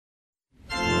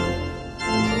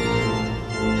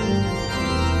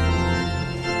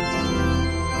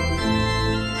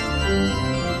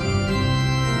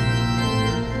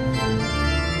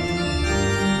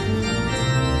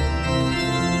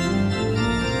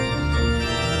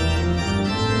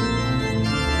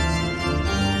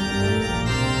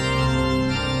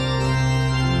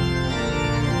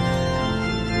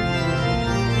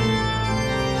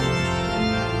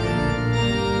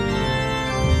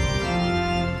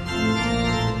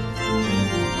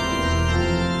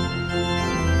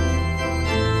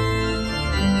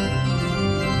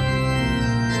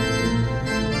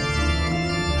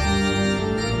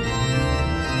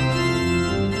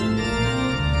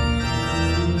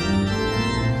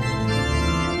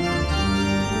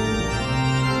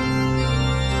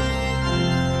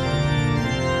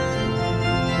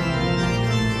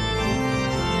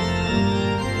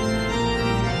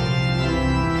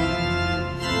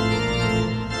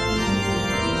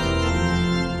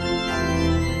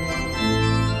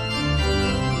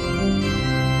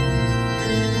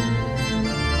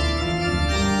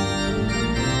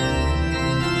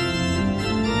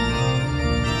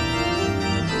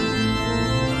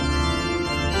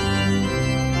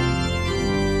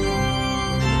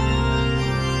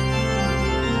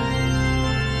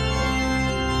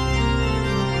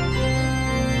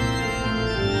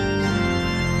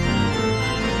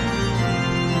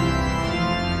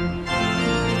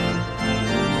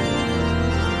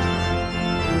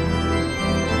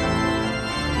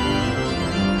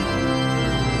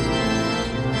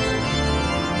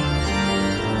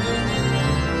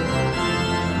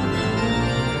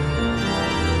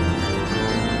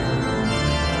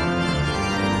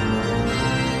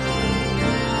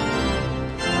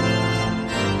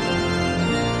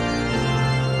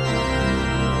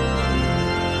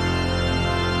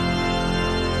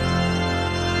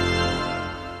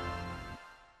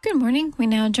Good morning. We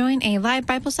now join a live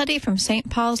Bible study from St.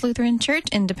 Paul's Lutheran Church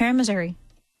in Des Peres, Missouri.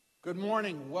 Good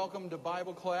morning. Welcome to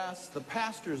Bible class, the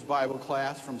pastor's Bible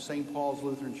class from St. Paul's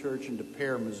Lutheran Church in Des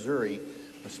Peres, Missouri.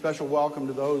 A special welcome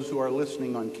to those who are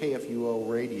listening on KFUO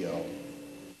radio.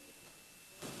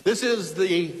 This is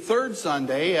the third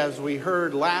Sunday. As we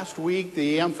heard last week,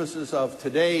 the emphasis of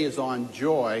today is on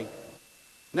joy.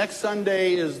 Next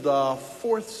Sunday is the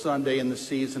fourth Sunday in the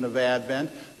season of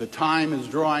Advent. The time is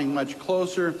drawing much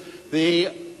closer. The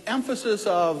emphasis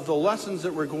of the lessons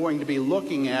that we're going to be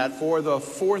looking at for the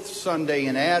fourth Sunday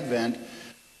in Advent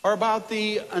are about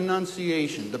the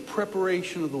Annunciation, the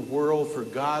preparation of the world for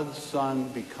God's Son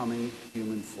becoming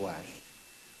human flesh.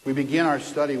 We begin our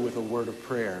study with a word of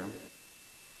prayer.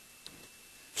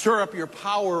 Stir up your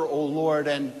power, O Lord,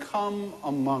 and come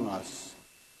among us.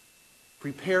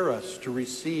 Prepare us to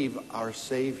receive our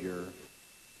Savior.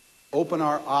 Open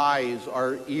our eyes,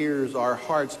 our ears, our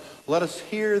hearts. Let us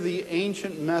hear the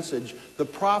ancient message, the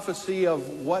prophecy of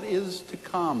what is to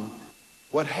come,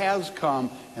 what has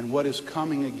come, and what is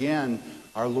coming again,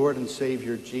 our Lord and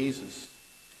Savior Jesus.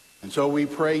 And so we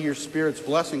pray your Spirit's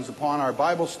blessings upon our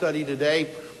Bible study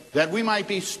today, that we might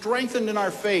be strengthened in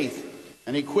our faith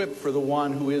and equipped for the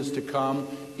one who is to come,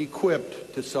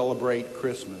 equipped to celebrate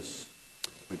Christmas.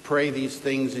 We pray these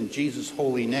things in Jesus'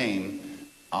 holy name.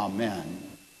 Amen.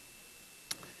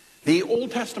 The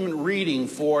Old Testament reading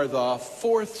for the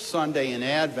fourth Sunday in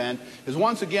Advent is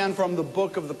once again from the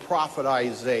book of the prophet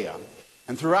Isaiah.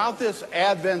 And throughout this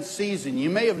Advent season, you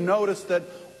may have noticed that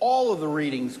all of the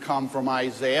readings come from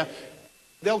Isaiah.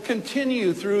 They'll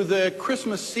continue through the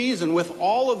Christmas season with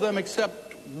all of them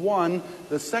except one,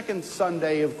 the second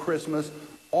Sunday of Christmas,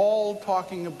 all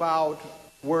talking about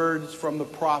words from the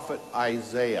prophet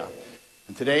Isaiah.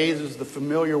 And today's is the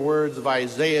familiar words of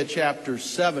Isaiah chapter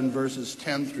 7, verses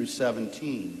 10 through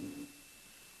 17.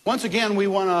 Once again, we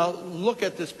want to look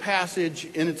at this passage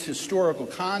in its historical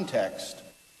context.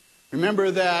 Remember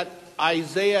that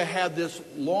Isaiah had this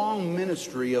long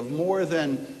ministry of more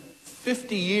than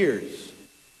 50 years.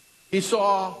 He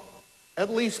saw at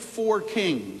least 4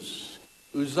 kings: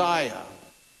 Uzziah,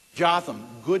 Jotham,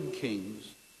 good kings.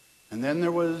 And then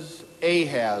there was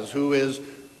Ahaz, who is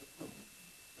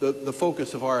the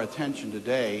focus of our attention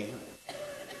today.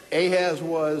 Ahaz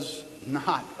was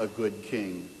not a good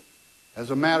king.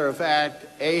 As a matter of fact,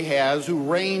 Ahaz, who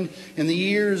reigned in the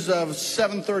years of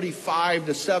 735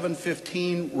 to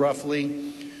 715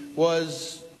 roughly,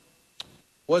 was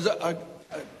a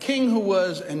king who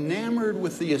was enamored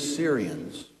with the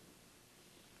Assyrians.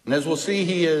 And as we'll see,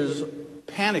 he is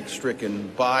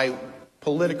panic-stricken by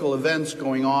political events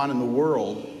going on in the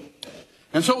world.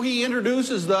 And so he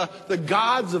introduces the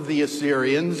gods of the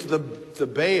Assyrians, the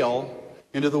Baal,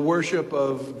 into the worship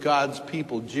of God's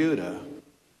people, Judah.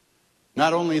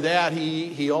 Not only that,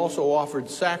 he also offered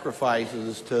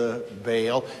sacrifices to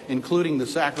Baal, including the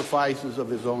sacrifices of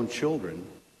his own children,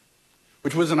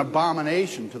 which was an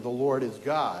abomination to the Lord his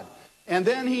God. And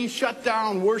then he shut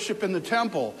down worship in the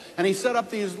temple, and he set up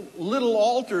these little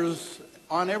altars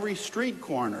on every street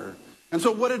corner. And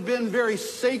so what had been very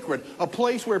sacred, a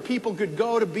place where people could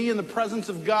go to be in the presence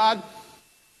of God,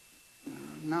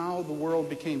 now the world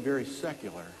became very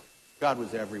secular. God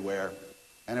was everywhere,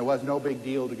 and it was no big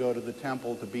deal to go to the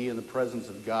temple to be in the presence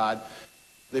of God.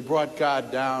 They brought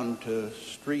God down to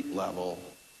street level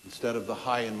instead of the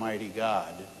high and mighty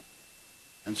God.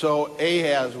 And so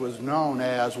Ahaz was known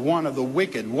as one of the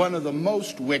wicked, one of the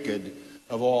most wicked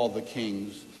of all the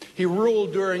kings. He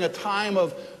ruled during a time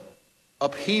of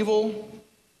upheaval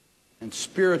and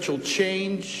spiritual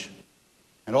change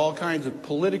and all kinds of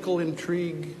political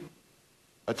intrigue,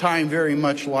 a time very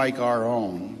much like our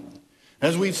own.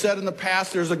 As we've said in the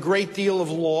past, there's a great deal of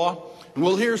law, and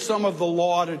we'll hear some of the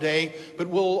law today, but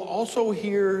we'll also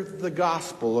hear the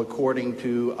gospel according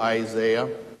to Isaiah.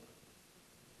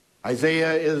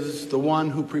 Isaiah is the one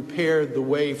who prepared the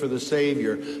way for the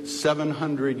Savior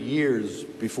 700 years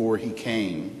before he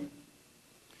came.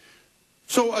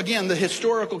 So again, the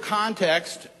historical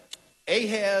context,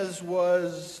 Ahaz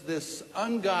was this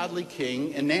ungodly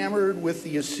king enamored with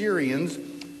the Assyrians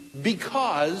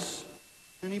because,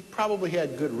 and he probably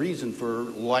had good reason for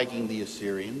liking the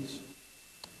Assyrians,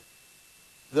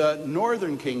 the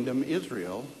northern kingdom,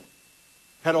 Israel,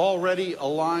 had already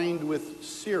aligned with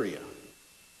Syria.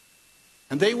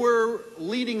 And they were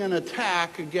leading an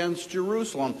attack against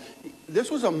Jerusalem.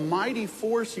 This was a mighty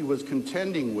force he was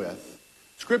contending with.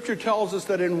 Scripture tells us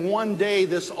that in one day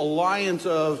this alliance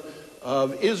of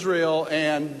Israel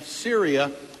and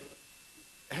Syria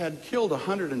had killed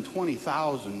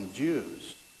 120,000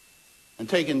 Jews and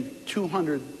taken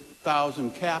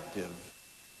 200,000 captive.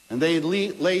 and they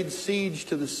laid siege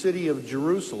to the city of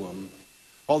Jerusalem.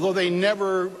 Although they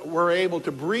never were able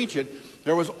to breach it,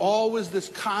 there was always this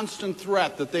constant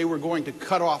threat that they were going to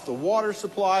cut off the water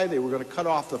supply, they were going to cut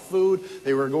off the food,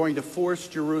 they were going to force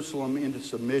Jerusalem into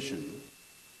submission.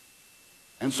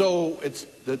 And so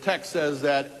the text says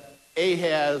that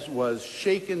Ahaz was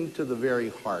shaken to the very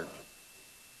heart.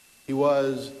 He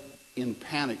was in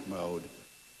panic mode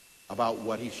about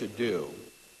what he should do.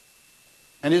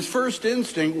 And his first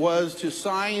instinct was to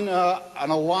sign an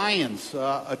alliance,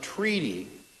 a treaty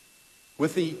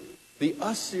with the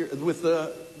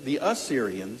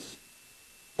Assyrians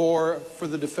for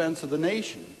the defense of the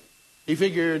nation. He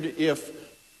figured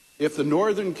if the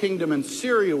northern kingdom and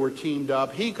Syria were teamed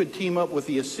up, he could team up with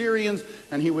the Assyrians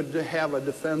and he would have a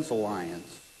defense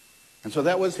alliance. And so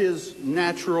that was his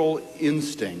natural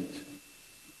instinct.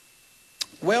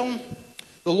 Well,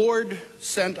 the Lord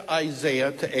sent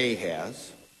Isaiah to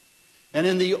Ahaz, and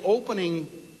in the opening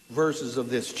verses of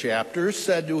this chapter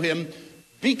said to him,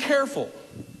 "Be careful,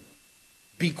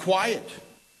 be quiet,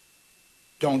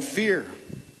 don't fear,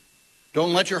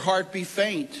 don't let your heart be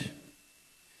faint.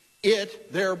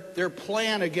 Their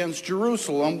plan against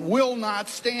Jerusalem will not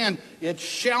stand. It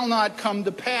shall not come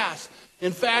to pass.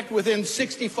 In fact, within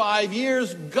 65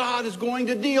 years, God is going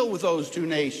to deal with those two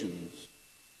nations."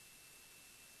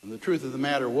 And the truth of the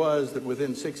matter was that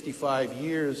within 65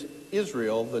 years,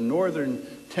 Israel, the northern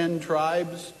 10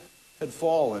 tribes, had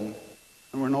fallen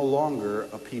and were no longer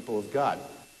a people of God.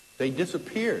 They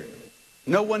disappeared.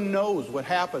 No one knows what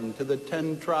happened to the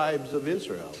 10 tribes of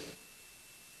Israel.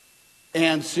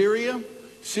 And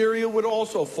Syria would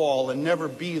also fall and never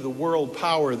be the world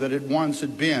power that it once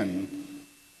had been.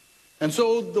 And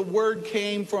so the word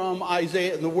came from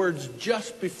Isaiah, and the words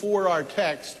just before our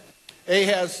text.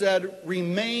 Ahaz said,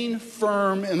 "Remain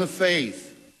firm in the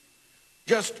faith.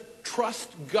 Just trust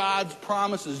God's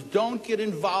promises. Don't get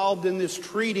involved in this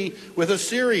treaty with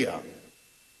Assyria."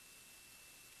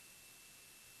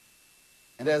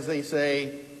 And as they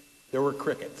say, there were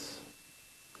crickets.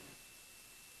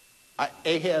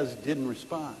 Ahaz didn't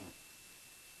respond.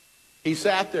 He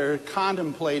sat there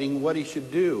contemplating what he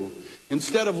should do.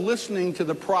 Instead of listening to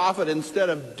the prophet, instead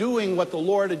of doing what the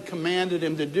Lord had commanded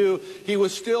him to do, he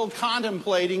was still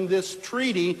contemplating this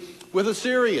treaty with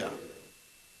Assyria.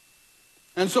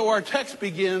 And so our text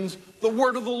begins, the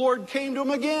word of the Lord came to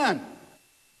him again.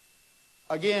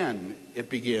 Again, it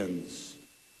begins.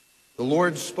 The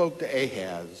Lord spoke to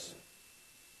Ahaz,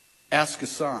 "Ask a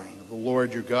sign of the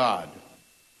Lord your God.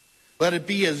 Let it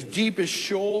be as deep as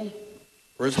Sheol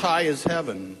or as high as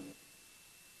heaven."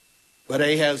 But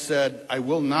Ahaz said, "I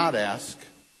will not ask,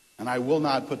 and I will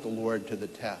not put the Lord to the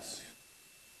test."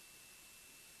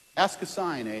 Ask a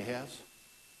sign, Ahaz.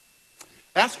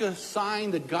 Ask a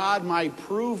sign that God might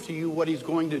prove to you what he's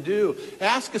going to do.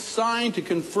 Ask a sign to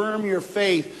confirm your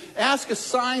faith. Ask a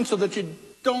sign so that you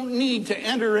don't need to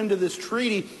enter into this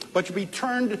treaty, but you be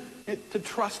turned to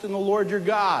trust in the Lord your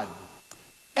God.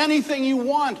 Anything you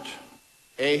want,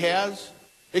 Ahaz.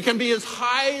 It can be as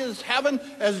high as heaven,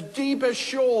 as deep as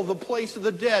Sheol, the place of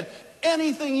the dead.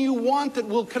 Anything you want that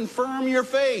will confirm your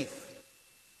faith.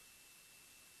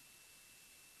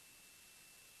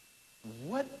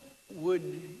 What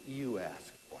would you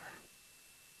ask for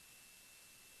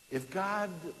if God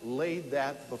laid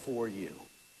that before you?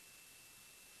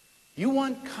 You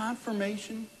want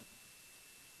confirmation?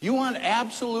 You want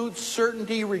absolute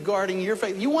certainty regarding your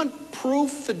faith? You want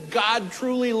proof that God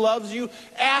truly loves you?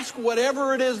 Ask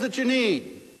whatever it is that you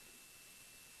need.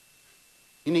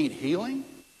 You need healing?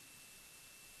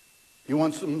 You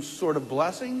want some sort of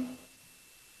blessing?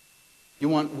 You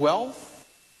want wealth?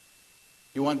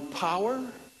 You want power?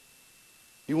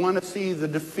 You want to see the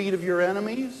defeat of your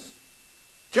enemies?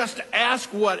 Just ask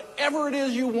whatever it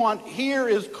is you want. Here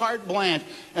is carte blanche.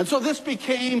 And so this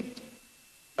became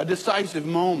a decisive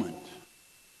moment.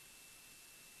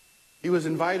 He was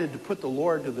invited to put the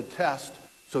Lord to the test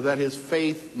so that his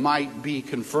faith might be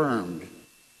confirmed.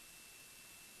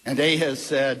 And Ahaz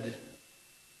said,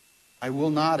 "I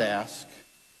will not ask,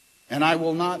 and I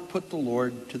will not put the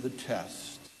Lord to the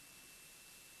test."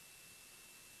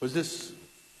 Was this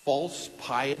false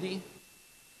piety?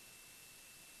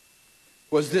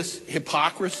 Was this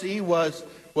hypocrisy? Was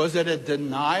it a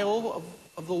denial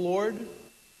of the Lord?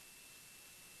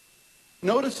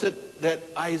 Notice that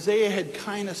Isaiah had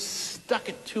kind of stuck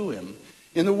it to him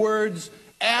in the words,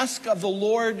 "Ask of the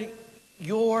Lord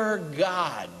your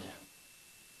God."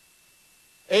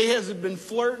 Ahaz had been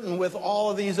flirting with all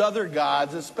of these other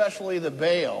gods, especially the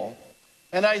Baal.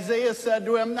 And Isaiah said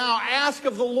to him, "Now ask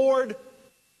of the Lord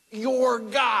your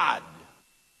God."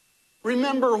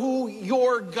 Remember who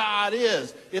your God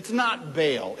is. It's not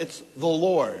Baal, it's the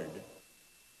Lord.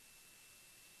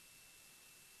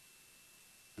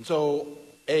 And so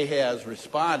Ahaz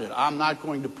responded, I'm not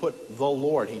going to put the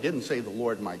Lord. He didn't say the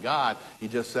Lord my God. He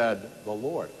just said the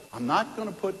Lord. I'm not going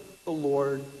to put the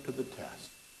Lord to the test.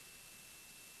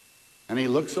 And he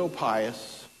looked so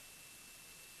pious,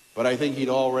 but I think he'd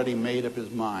already made up his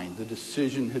mind. The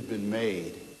decision had been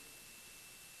made.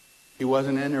 He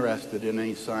wasn't interested in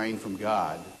any sign from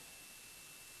God.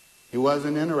 He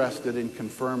wasn't interested in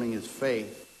confirming his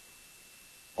faith.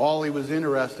 All he was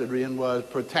interested in was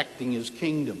protecting his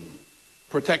kingdom,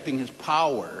 protecting his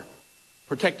power,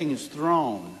 protecting his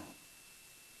throne.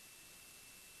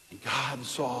 And God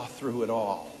saw through it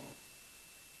all.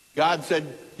 God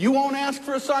said, you won't ask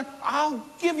for a sign? I'll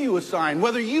give you a sign.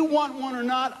 Whether you want one or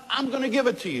not, I'm going to give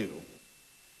it to you.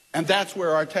 And that's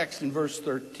where our text in verse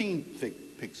 13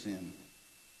 picks in.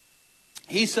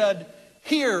 He said,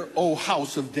 hear, O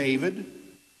house of David.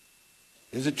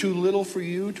 Is it too little for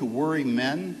you to worry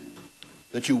men,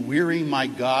 that you weary my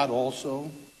God also?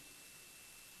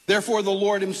 Therefore the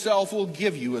Lord himself will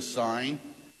give you a sign.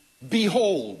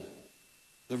 Behold,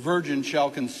 the virgin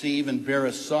shall conceive and bear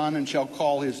a son, and shall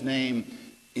call his name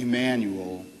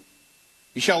Emmanuel.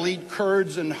 He shall eat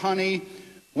curds and honey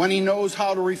when he knows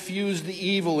how to refuse the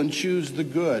evil and choose the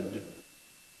good.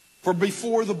 For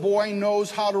before the boy knows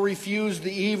how to refuse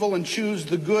the evil and choose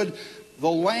the good, the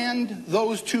land,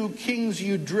 those two kings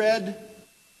you dread,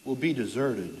 will be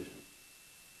deserted.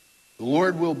 The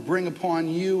Lord will bring upon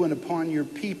you and upon your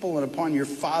people and upon your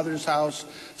father's house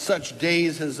such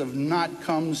days as have not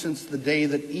come since the day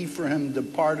that Ephraim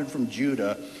departed from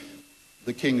Judah,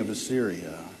 the king of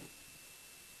Assyria.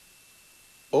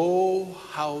 O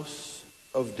house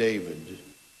of David.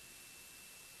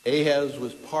 Ahaz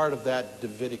was part of that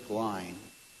Davidic line.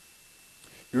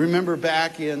 You remember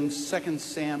back in 2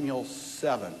 Samuel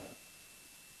 7,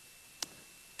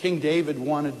 King David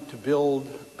wanted to build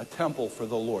a temple for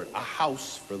the Lord, a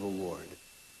house for the Lord.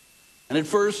 And at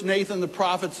first Nathan the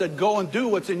prophet said, go and do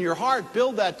what's in your heart.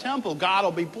 Build that temple. God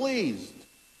will be pleased.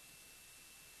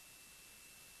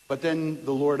 But then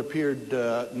the Lord appeared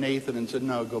to Nathan and said,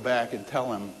 no, go back and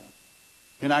tell him,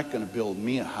 you're not going to build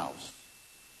me a house.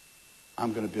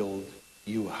 I'm going to build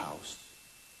you a house.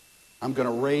 I'm going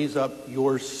to raise up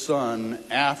your son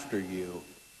after you.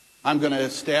 I'm going to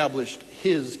establish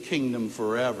his kingdom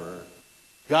forever.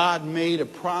 God made a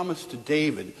promise to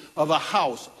David of a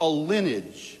house, a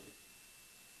lineage.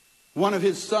 One of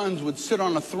his sons would sit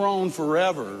on a throne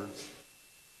forever.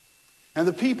 And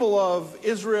the people of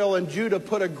Israel and Judah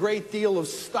put a great deal of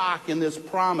stock in this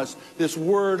promise, this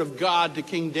word of God to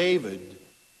King David.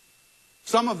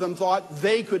 Some of them thought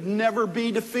they could never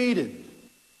be defeated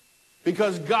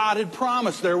because God had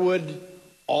promised there would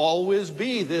always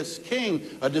be this king,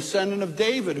 a descendant of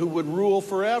David who would rule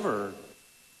forever.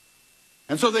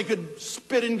 And so they could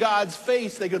spit in God's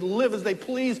face. They could live as they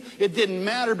pleased. It didn't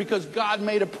matter because God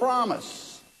made a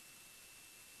promise.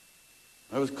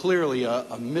 That was clearly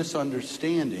a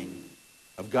misunderstanding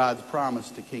of God's promise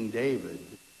to King David.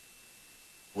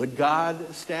 Would God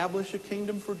establish a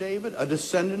kingdom for David? A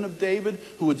descendant of David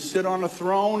who would sit on a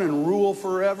throne and rule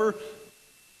forever?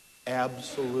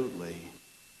 Absolutely.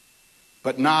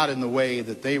 But not in the way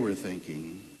that they were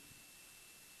thinking.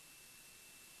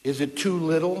 Is it too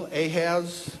little,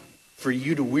 Ahaz, for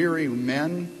you to weary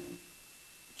men,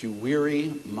 to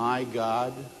weary my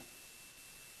God?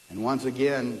 And once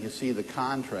again, you see the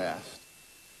contrast.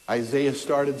 Isaiah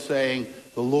started saying,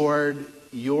 the Lord,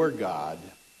 your God.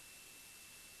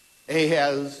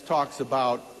 Ahaz talks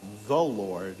about the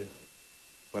Lord,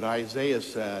 but Isaiah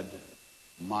said,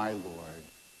 my Lord.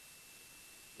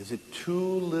 Is it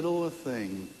too little a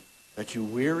thing that you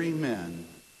weary men,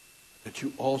 that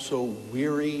you also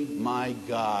weary my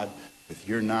God with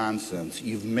your nonsense?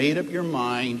 You've made up your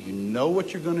mind, you know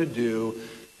what you're going to do,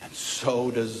 and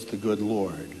so does the good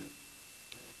Lord.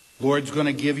 Lord's going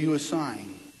to give you a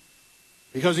sign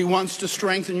because he wants to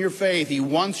strengthen your faith. He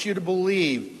wants you to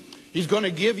believe. He's going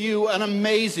to give you an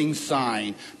amazing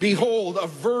sign. Behold, a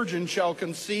virgin shall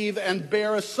conceive and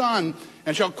bear a son,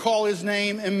 and shall call his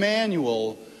name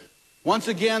Emmanuel. Once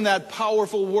again, that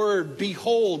powerful word,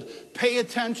 behold. Pay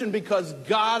attention because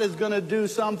God is going to do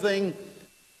something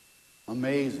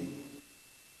amazing,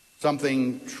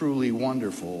 something truly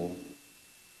wonderful.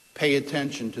 Pay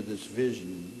attention to this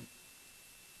vision.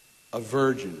 A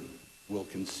virgin will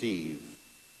conceive.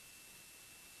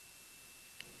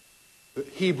 The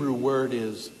Hebrew word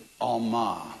is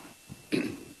almah.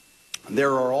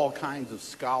 There are all kinds of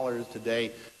scholars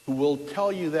today who will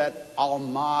tell you that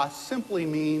almah simply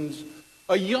means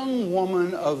a young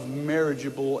woman of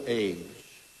marriageable age.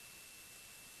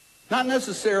 Not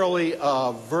necessarily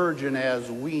a virgin as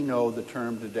we know the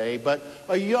term today, but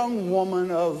a young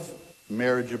woman of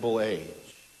marriageable age.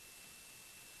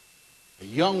 A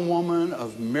young woman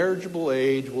of marriageable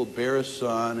age will bear a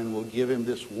son and will give him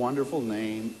this wonderful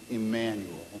name,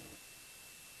 Emmanuel.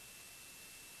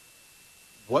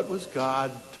 What was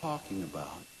God talking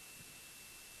about?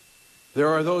 There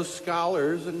are those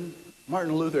scholars, and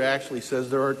Martin Luther actually says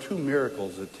there are two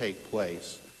miracles that take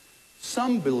place.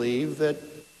 Some believe that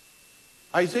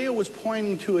Isaiah was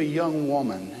pointing to a young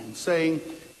woman and saying,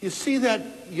 you see that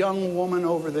young woman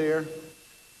over there?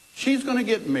 She's going to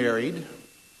get married,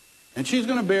 and she's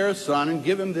going to bear a son and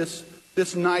give him this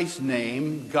nice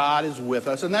name, God is with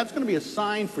us, and that's going to be a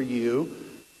sign for you.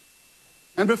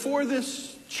 And before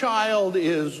this child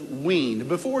is weaned,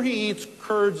 before he eats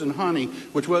curds and honey,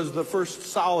 which was the first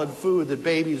solid food that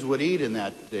babies would eat in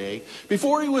that day,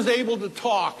 before he was able to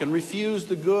talk and refuse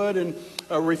the good and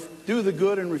do the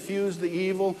good and refuse the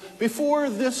evil, before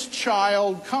this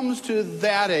child comes to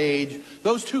that age,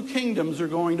 those two kingdoms are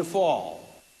going to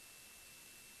fall.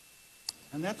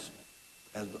 And that's,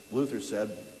 as Luther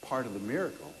said, part of the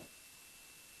miracle.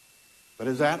 But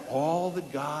is that all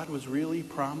that God was really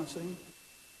promising?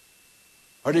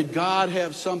 Or did God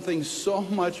have something so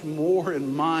much more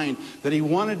in mind that he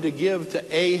wanted to give to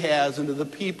Ahaz and to the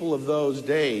people of those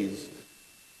days?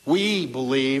 We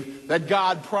believe that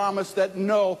God promised that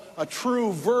no, a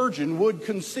true virgin would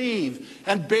conceive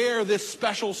and bear this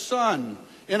special son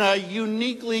in a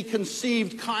uniquely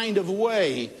conceived kind of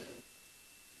way,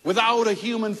 without a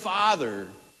human father.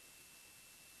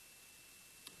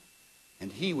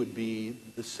 And he would be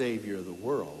the Savior of the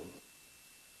world.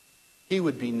 He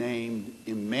would be named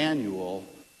Emmanuel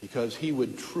because he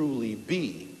would truly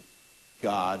be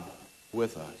God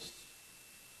with us.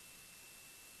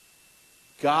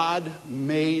 God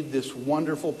made this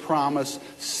wonderful promise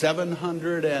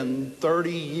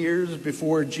 730 years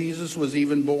before Jesus was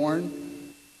even born.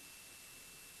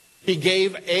 He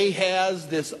gave Ahaz,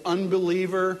 this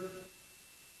unbeliever,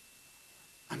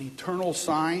 an eternal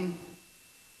sign,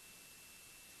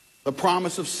 the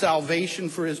promise of salvation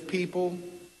for his people.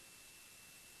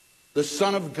 The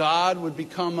Son of God would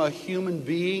become a human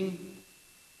being.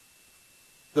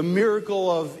 The miracle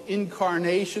of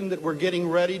incarnation that we're getting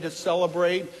ready to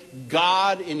celebrate.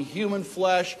 God in human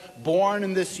flesh, born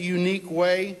in this unique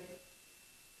way,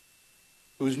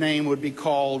 whose name would be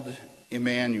called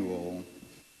Emmanuel.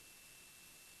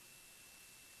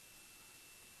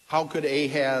 How could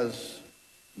Ahaz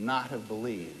not have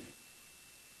believed?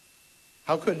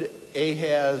 How could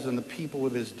Ahaz and the people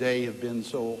of his day have been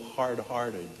so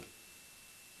hard-hearted?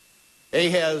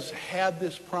 Ahaz had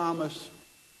this promise,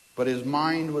 but his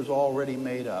mind was already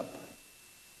made up.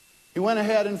 He went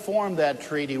ahead and formed that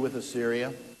treaty with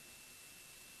Assyria.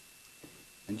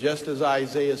 And just as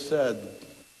Isaiah said,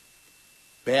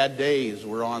 bad days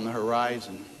were on the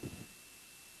horizon.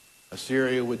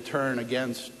 Assyria would turn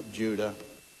against Judah,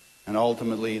 and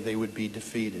ultimately they would be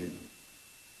defeated.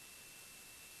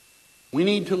 We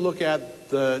need to look at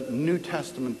the New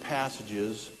Testament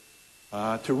passages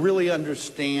to really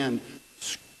understand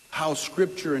how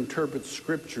Scripture interprets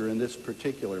Scripture in this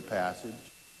particular passage.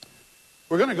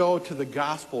 We're going to go to the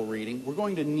gospel reading. We're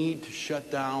going to need to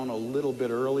shut down a little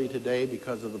bit early today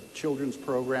because of the children's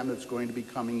program that's going to be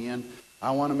coming in.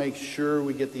 I want to make sure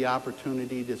we get the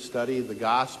opportunity to study the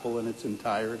gospel in its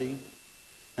entirety.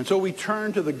 And so we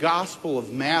turn to the Gospel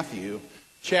of Matthew,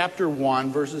 chapter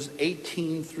 1, verses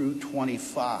 18 through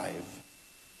 25.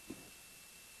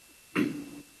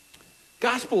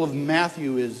 Gospel of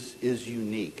Matthew is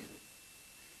unique.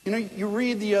 You know, you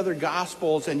read the other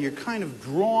Gospels and you're kind of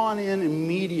drawn in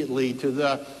immediately to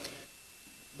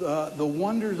the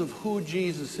wonders of who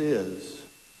Jesus is.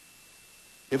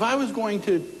 If I was going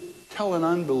to tell an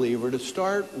unbeliever to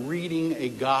start reading a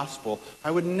Gospel, I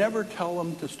would never tell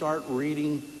them to start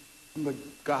reading the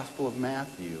Gospel of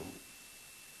Matthew.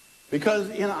 Because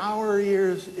in our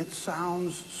ears, it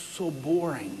sounds so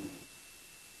boring.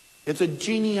 It's a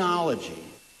genealogy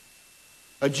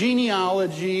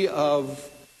of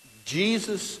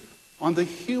Jesus on the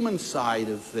human side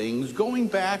of things, going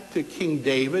back to King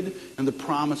David and the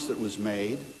promise that was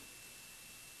made,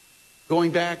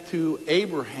 going back to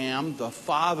Abraham, the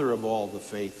father of all the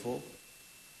faithful.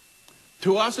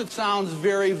 To us, it sounds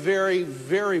very, very,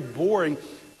 very boring,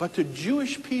 but to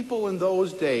Jewish people in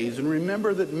those days, and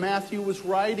remember that Matthew was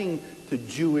writing to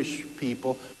Jewish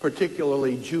people,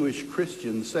 particularly Jewish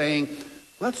Christians, saying,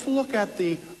 let's look at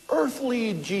the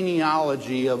earthly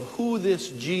genealogy of who this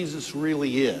Jesus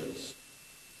really is.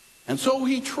 And so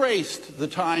he traced the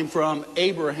time from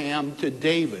Abraham to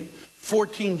David,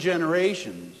 14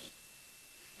 generations.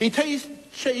 He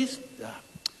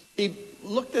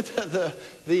looked at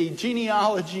the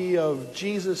genealogy of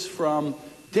Jesus from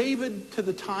David to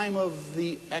the time of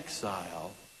the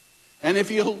exile. And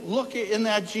if you look in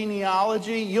that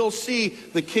genealogy, you'll see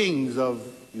the kings of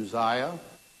Uzziah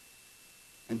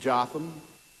and Jotham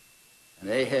and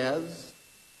Ahaz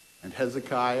and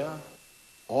Hezekiah,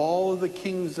 all of the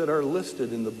kings that are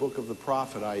listed in the book of the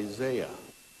prophet Isaiah.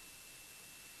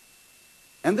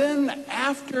 And then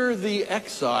after the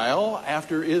exile,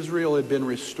 after Israel had been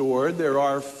restored, there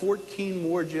are 14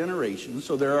 more generations.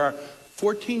 So there are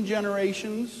 14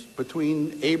 generations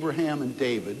between Abraham and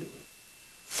David.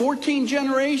 14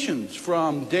 generations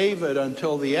from David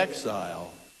until the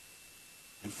exile.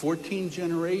 And 14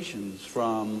 generations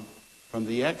from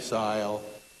the exile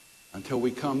until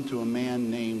we come to a man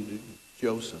named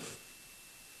Joseph,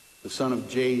 the son of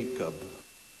Jacob,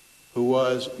 who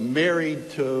was married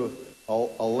to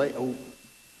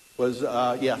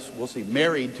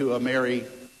married to a Mary,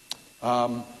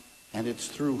 and it's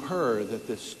through her that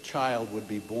this child would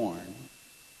be born.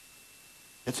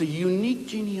 It's a unique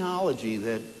genealogy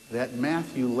that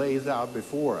Matthew lays out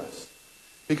before us.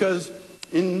 Because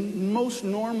in most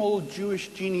normal Jewish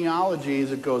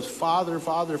genealogies, it goes father,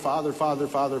 father, father, father,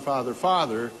 father, father,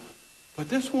 father. But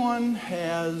this one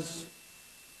has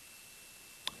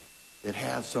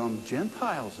some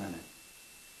Gentiles in it.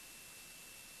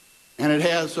 And it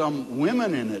has some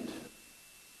women in it.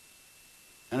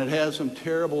 And it has some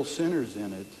terrible sinners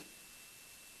in it.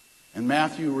 And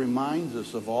Matthew reminds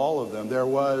us of all of them. There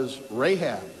was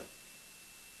Rahab,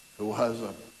 who was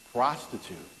a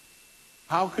prostitute.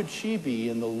 How could she be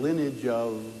in the lineage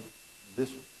of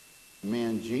this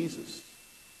man Jesus?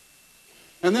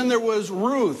 And then there was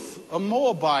Ruth, a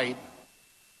Moabite,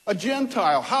 a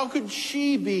Gentile. How could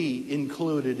she be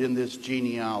included in this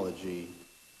genealogy?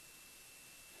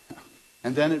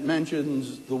 And then it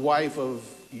mentions the wife of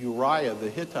Uriah the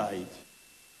Hittite,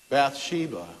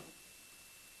 Bathsheba,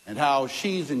 and how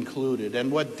she's included,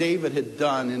 and what David had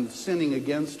done in sinning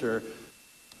against her.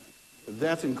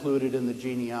 That's included in the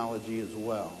genealogy as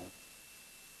well.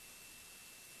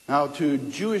 Now, to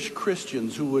Jewish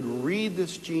Christians who would read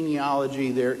this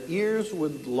genealogy, their ears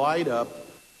would light up,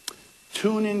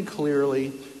 tune in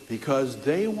clearly, because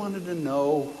they wanted to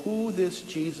know who this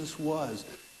Jesus was.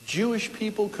 Jewish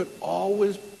people could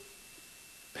always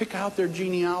pick out their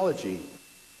genealogy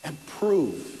and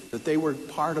prove that they were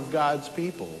part of God's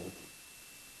people.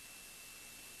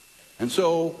 And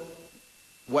so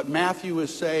what Matthew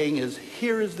is saying is,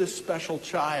 here is this special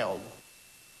child,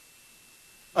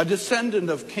 a descendant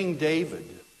of King David,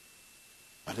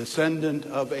 a descendant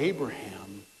of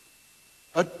Abraham,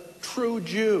 a true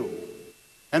Jew.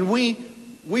 And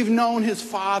we've known his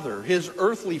father, his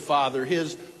earthly father,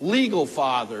 his legal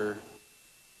father.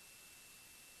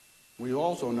 We've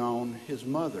also known his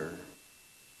mother,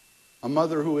 a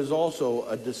mother who is also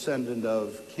a descendant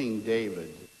of King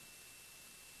David,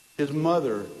 his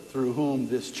mother through whom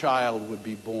this child would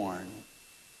be born.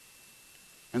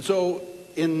 And so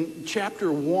in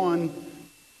chapter 1,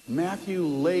 Matthew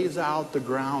lays out the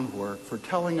groundwork for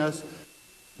telling us,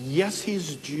 yes,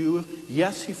 he's Jew.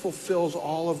 Yes, he fulfills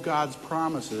all of God's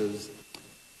promises.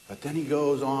 But then he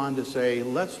goes on to say,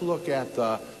 let's look at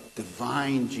the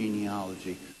divine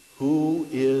genealogy. Who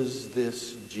is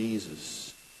this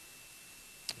Jesus?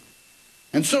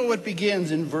 And so it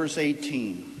begins in verse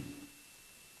 18.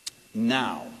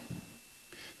 Now,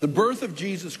 the birth of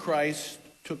Jesus Christ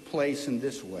took place in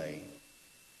this way.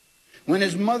 When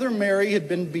his mother Mary had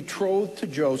been betrothed to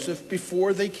Joseph,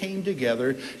 before they came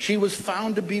together, she was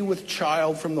found to be with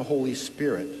child from the Holy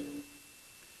Spirit.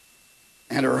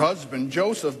 And her husband,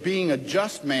 Joseph, being a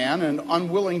just man and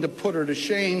unwilling to put her to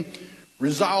shame,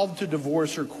 resolved to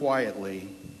divorce her quietly.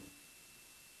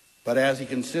 But as he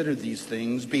considered these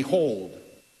things, behold,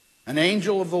 an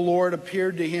angel of the Lord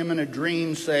appeared to him in a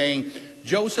dream, saying,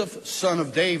 Joseph, son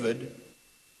of David,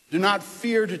 do not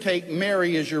fear to take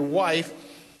Mary as your wife,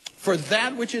 for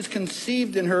that which is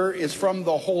conceived in her is from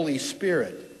the Holy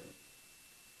Spirit.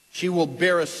 She will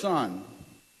bear a son,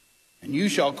 and you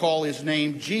shall call his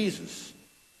name Jesus,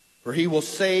 for he will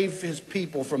save his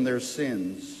people from their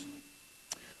sins.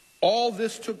 All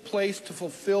this took place to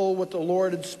fulfill what the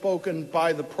Lord had spoken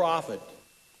by the prophet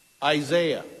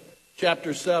Isaiah,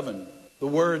 chapter 7, the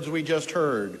words we just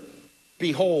heard.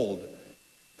 Behold,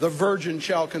 the virgin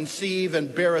shall conceive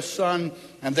and bear a son,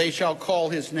 and they shall call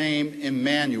his name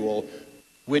Emmanuel,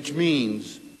 which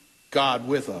means God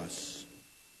with us.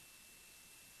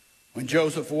 When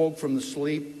Joseph woke from the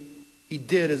sleep, he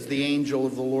did as the angel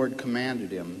of the Lord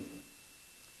commanded him.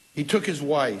 He took his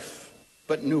wife,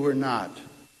 but knew her not,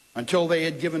 until they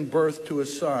had given birth to a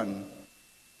son,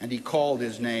 and he called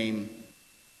his name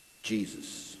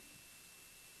Jesus.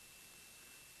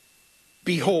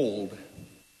 Behold,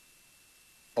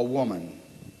 a woman.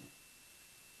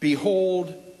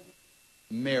 Behold,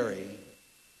 Mary.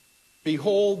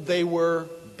 Behold, they were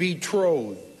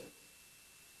betrothed.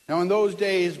 Now, in those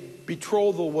days,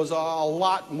 betrothal was a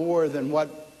lot more than what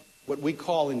we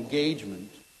call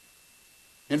engagement.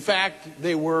 In fact,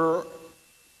 they were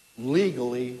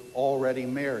legally already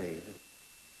married.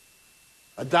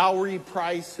 A dowry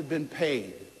price had been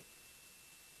paid.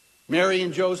 Mary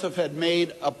and Joseph had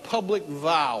made a public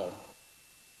vow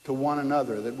to one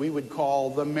another that we would call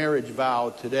the marriage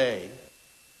vow today.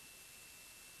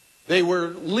 They were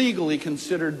legally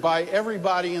considered by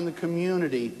everybody in the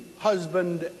community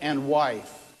husband and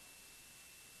wife.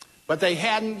 But they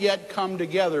hadn't yet come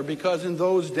together because in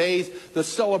those days the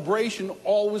celebration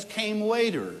always came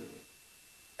later.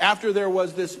 After there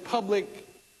was this public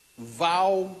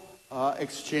vow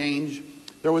exchange,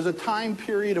 there was a time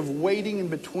period of waiting in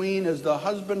between as the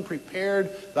husband prepared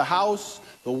the house,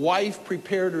 the wife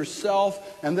prepared herself,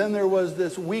 and then there was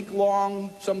this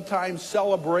week-long, sometimes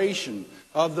celebration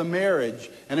of the marriage.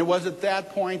 And it was at that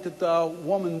point that the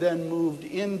woman then moved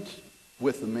in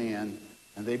with the man,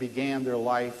 and they began their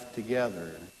life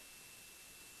together.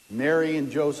 Mary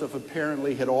and Joseph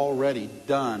apparently had already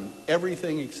done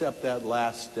everything except that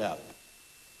last step.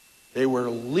 They were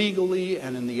legally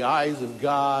and in the eyes of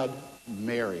God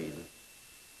married,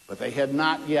 but they had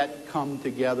not yet come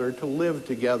together to live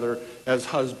together as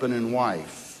husband and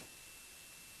wife.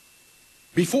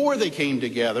 Before they came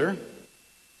together,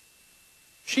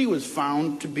 she was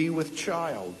found to be with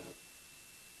child.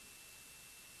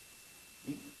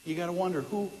 You got to wonder,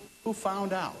 who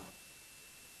found out?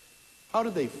 How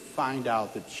did they find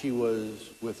out that she was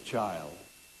with child?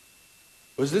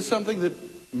 Was this something that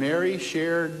Mary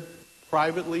shared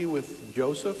privately with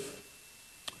Joseph?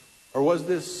 Or was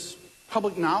this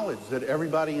public knowledge that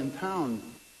everybody in town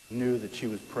knew that she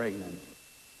was pregnant?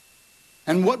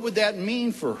 And what would that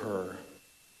mean for her?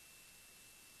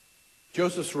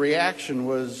 Joseph's reaction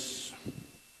was,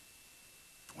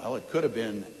 well, it could have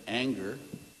been anger.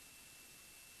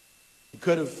 He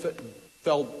could have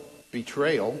felt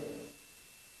betrayal.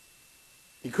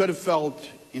 He could have felt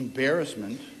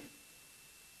embarrassment.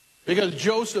 Because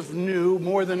Joseph knew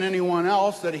more than anyone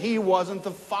else that he wasn't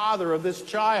the father of this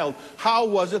child. How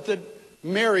was it that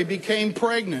Mary became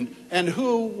pregnant? And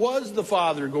who was the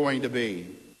father going to be?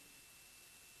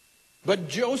 But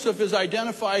Joseph is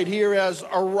identified here as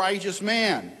a righteous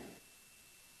man.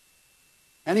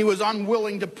 And he was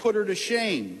unwilling to put her to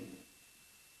shame.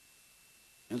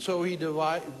 And so he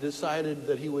decided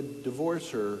that he would divorce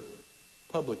her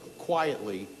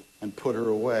quietly and put her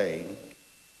away.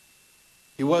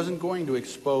 He wasn't going to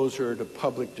expose her to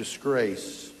public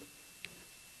disgrace.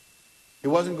 He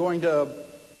wasn't going to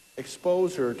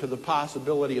expose her to the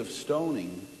possibility of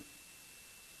stoning.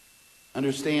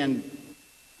 Understand,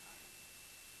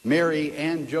 Mary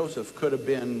and Joseph could have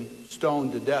been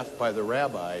stoned to death by the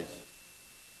rabbis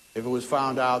if it was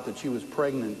found out that she was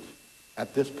pregnant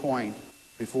at this point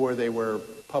before they were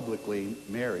publicly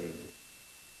married.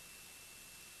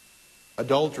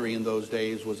 Adultery in those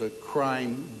days was a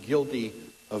crime guilty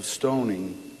of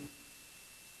stoning.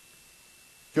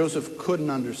 Joseph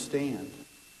couldn't understand.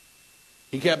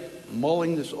 He kept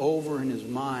mulling this over in his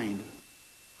mind.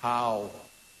 How?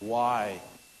 Why?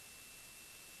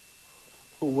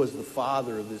 Who was the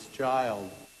father of this child?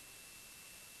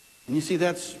 And you see,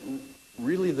 that's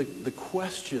really the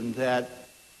question that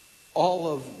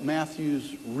all of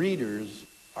Matthew's readers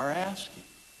are asking.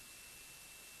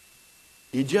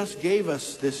 You just gave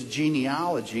us this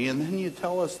genealogy, and then you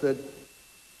tell us that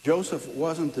Joseph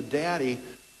wasn't the daddy.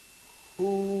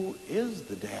 Who is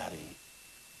the daddy?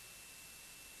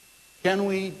 Can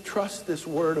we trust this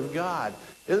word of God?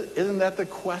 Isn't that the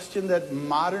question that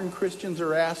modern Christians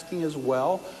are asking as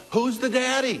well? Who's the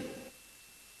daddy?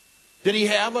 Did he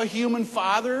have a human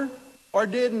father or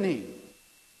didn't he?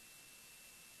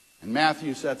 And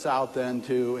Matthew sets out then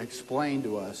to explain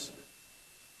to us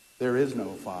there is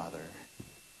no father.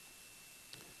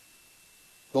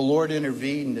 The Lord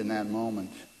intervened in that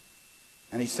moment,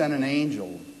 and he sent an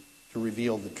angel to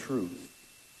reveal the truth.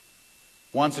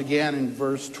 Once again in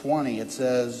verse 20 it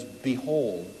says,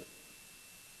 behold.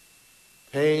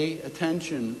 Pay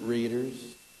attention,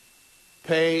 readers.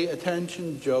 Pay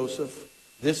attention, Joseph.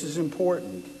 This is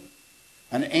important.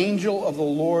 An angel of the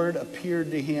Lord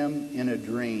appeared to him in a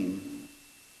dream.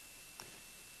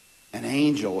 An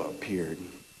angel appeared.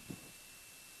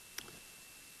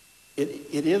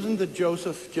 It isn't that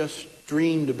Joseph just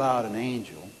dreamed about an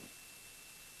angel.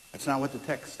 That's not what the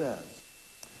text says.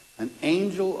 An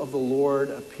angel of the Lord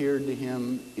appeared to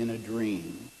him in a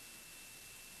dream.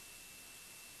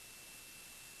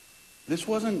 This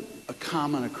wasn't a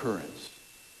common occurrence.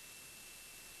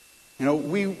 You know,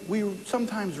 we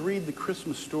sometimes read the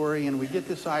Christmas story and we get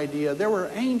this idea there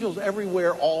were angels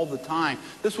everywhere all the time.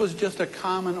 This was just a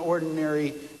common,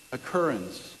 ordinary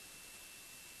occurrence.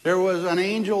 There was an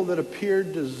angel that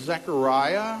appeared to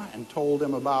Zechariah and told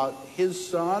him about his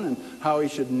son and how he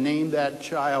should name that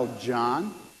child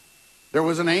John. There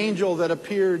was an angel that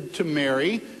appeared to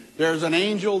Mary. There's an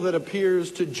angel that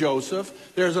appears to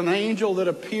Joseph. There's an angel that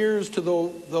appears to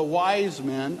the wise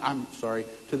men,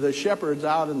 to the shepherds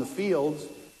out in the fields.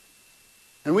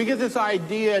 And we get this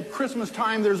idea at Christmas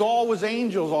time there's always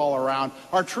angels all around.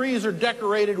 Our trees are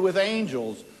decorated with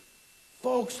angels.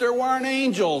 Folks, there weren't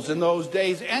angels in those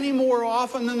days any more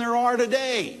often than there are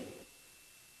today.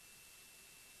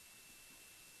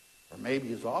 Or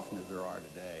maybe as often as there are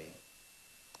today.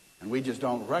 And we just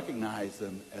don't recognize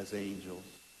them as angels.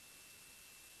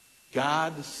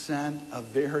 God sent a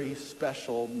very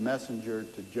special messenger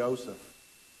to Joseph.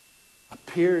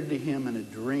 Appeared to him in a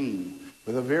dream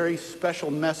with a very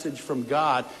special message from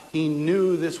God. He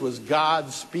knew this was God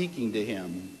speaking to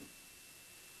him.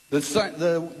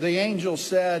 The angel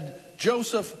said,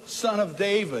 Joseph, son of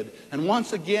David. And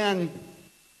once again,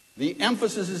 the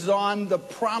emphasis is on the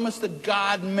promise that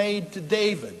God made to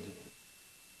David.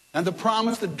 And the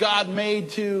promise that God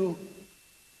made to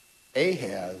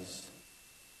Ahaz.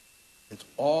 It's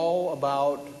all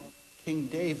about King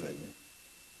David.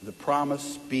 The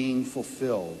promise being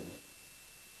fulfilled.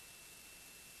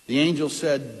 The angel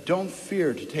said, don't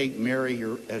fear to take Mary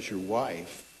as your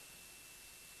wife.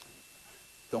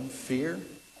 Don't fear?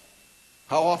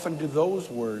 How often do those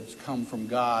words come from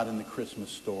God in the Christmas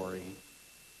story?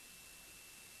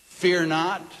 Fear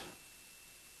not.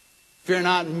 Fear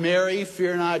not Mary.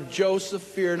 Fear not Joseph.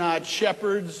 Fear not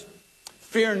shepherds.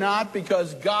 Fear not,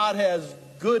 because God has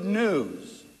good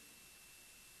news.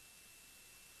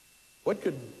 What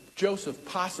could Joseph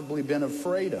possibly been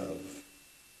afraid of?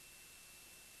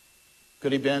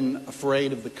 Could he been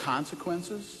afraid of the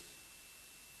consequences?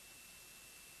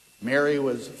 Mary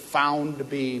was found to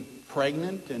be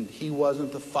pregnant and he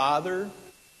wasn't the father.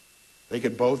 They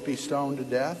could both be stoned to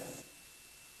death.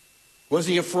 Was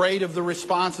he afraid of the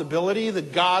responsibility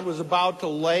that God was about to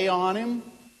lay on him?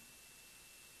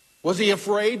 Was he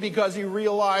afraid because he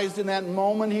realized in that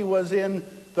moment he was in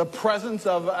the presence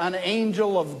of an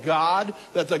angel of God,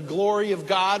 that the glory of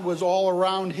God was all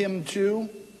around him too?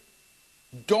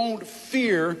 Don't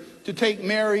fear to take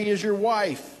Mary as your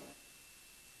wife,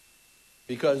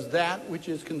 because that which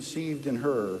is conceived in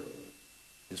her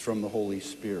is from the Holy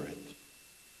Spirit.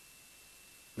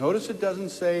 Notice it doesn't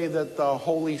say that the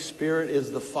Holy Spirit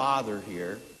is the Father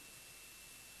here.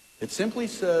 It simply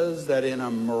says that in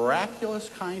a miraculous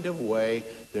kind of way,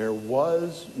 there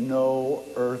was no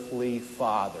earthly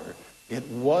father. It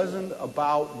wasn't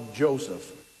about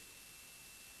Joseph.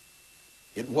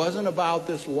 It wasn't about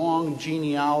this long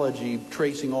genealogy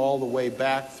tracing all the way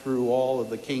back through all of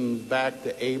the kings back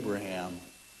to Abraham.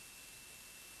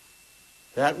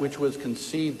 That which was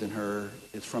conceived in her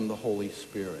is from the Holy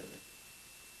Spirit.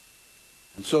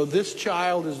 And so this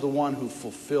child is the one who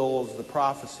fulfills the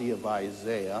prophecy of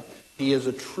Isaiah. He is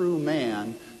a true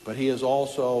man, but he is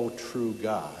also true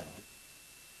God.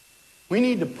 We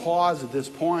need to pause at this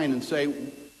point and say,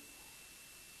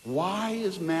 why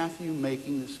is Matthew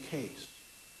making this case?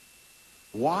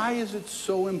 Why is it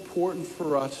so important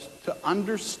for us to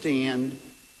understand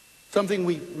something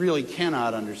we really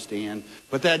cannot understand,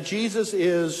 but that Jesus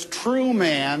is true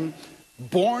man,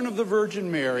 born of the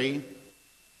Virgin Mary,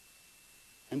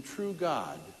 and true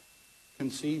God,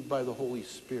 conceived by the Holy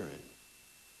Spirit?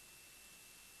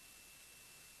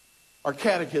 Our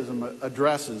catechism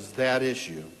addresses that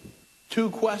issue. 2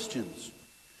 questions.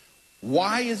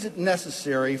 Why is it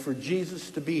necessary for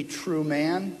Jesus to be true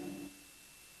man?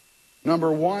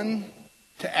 Number 1,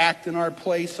 to act in our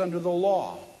place under the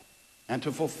law and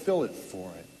to fulfill it for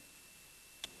it.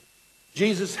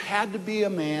 Jesus had to be a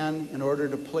man in order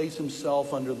to place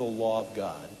himself under the law of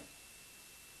God.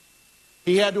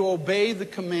 He had to obey the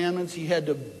commandments. He had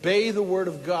to obey the Word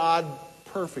of God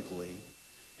perfectly.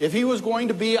 If he was going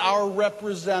to be our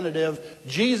representative,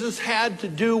 Jesus had to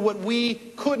do what we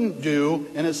couldn't do,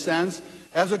 in a sense.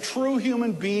 As a true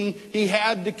human being, he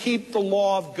had to keep the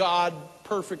law of God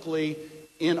perfectly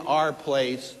in our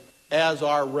place as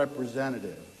our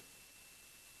representative.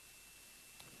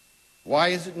 Why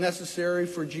is it necessary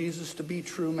for Jesus to be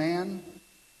true man?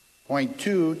 Point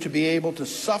two, to be able to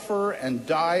suffer and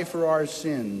die for our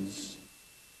sins.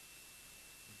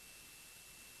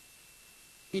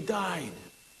 He died.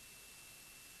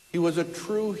 He was a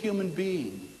true human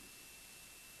being.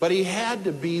 But he had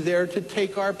to be there to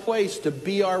take our place, to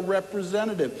be our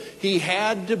representative. He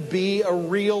had to be a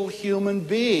real human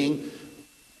being.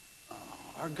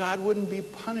 Our God wouldn't be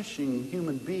punishing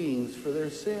human beings for their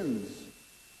sins.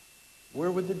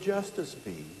 Where would the justice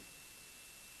be?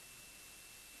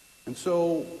 And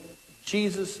so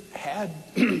Jesus had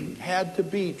to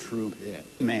be true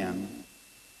man.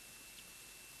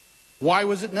 Why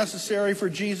was it necessary for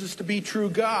Jesus to be true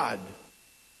God?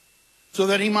 So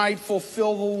that he might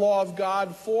fulfill the law of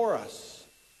God for us.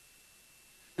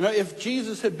 You know, if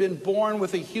Jesus had been born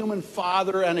with a human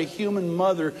father and a human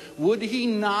mother, would he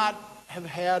not have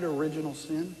had original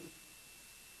sin?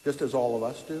 Just as all of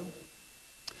us do.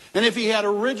 And if he had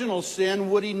original sin,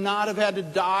 would he not have had to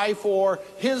die for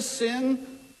his sin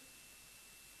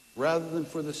rather than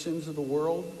for the sins of the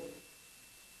world?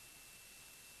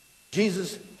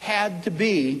 Jesus had to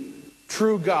be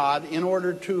true God in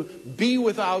order to be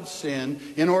without sin,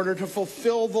 in order to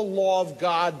fulfill the law of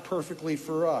God perfectly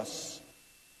for us.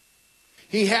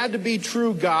 He had to be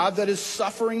true God that his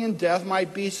suffering and death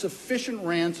might be sufficient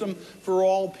ransom for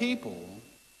all people.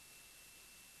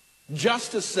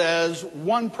 Justice says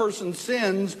one person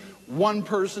sins, one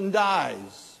person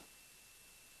dies.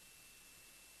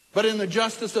 But in the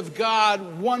justice of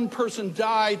God, one person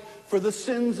died for the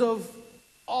sins of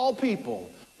all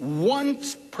people. One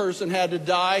person had to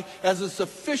die as a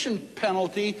sufficient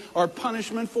penalty or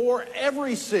punishment for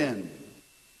every sin.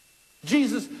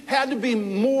 Jesus had to be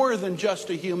more than just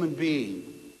a human being.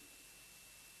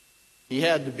 He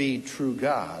had to be true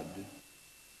God.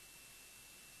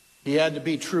 He had to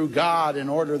be true God in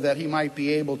order that he might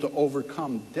be able to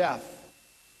overcome death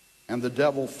and the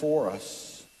devil for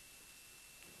us.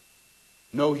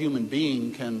 No human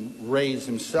being can raise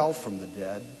himself from the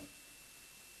dead.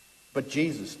 But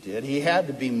Jesus did. He had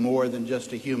to be more than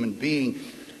just a human being.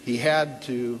 He had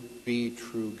to be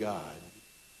true God.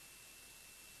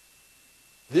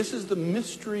 This is the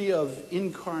mystery of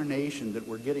incarnation that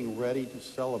we're getting ready to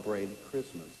celebrate at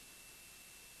Christmas.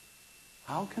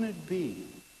 How can it be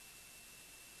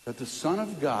that the Son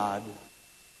of God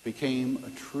became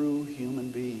a true human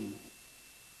being?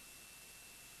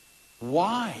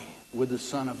 Why would the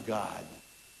Son of God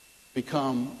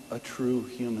become a true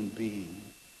human being?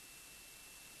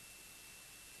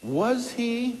 Was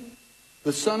he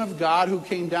the Son of God who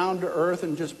came down to earth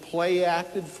and just play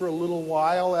acted for a little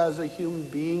while as a human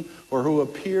being, or who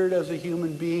appeared as a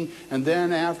human being, and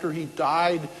then after he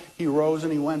died, he rose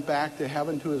and he went back to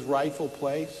heaven to his rightful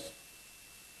place?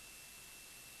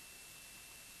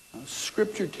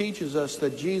 Scripture teaches us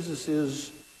that Jesus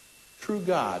is true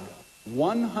God,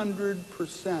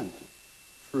 100%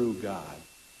 true God.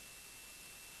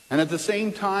 And at the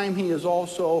same time, he is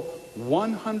also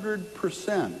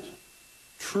 100%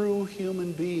 true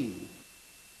human being,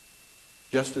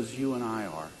 just as you and I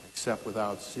are, except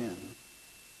without sin.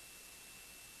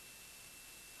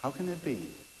 How can it be?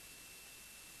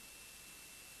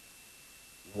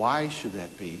 Why should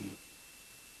that be?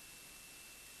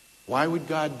 Why would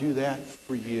God do that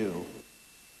for you?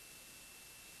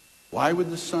 Why would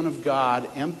the Son of God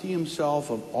empty himself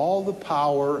of all the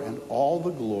power and all the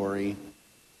glory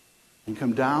and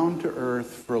come down to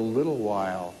earth for a little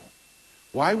while?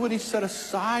 Why would he set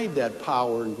aside that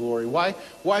power and glory?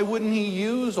 Why wouldn't he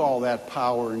use all that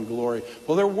power and glory?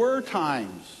 Well, there were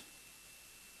times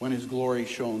when his glory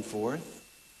shone forth.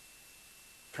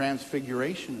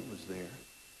 Transfiguration, it was there.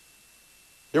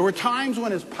 There were times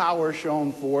when his power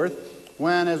shone forth,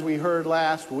 when, as we heard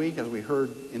last week, as we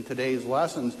heard in today's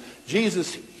lessons,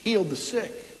 Jesus healed the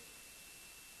sick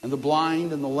and the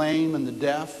blind and the lame and the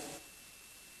deaf,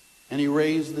 and he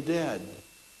raised the dead.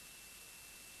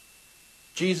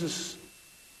 Jesus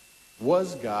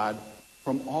was God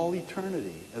from all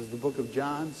eternity, as the book of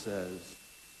John says.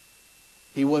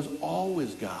 He was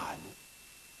always God.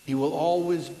 He will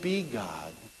always be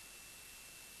God.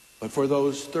 But for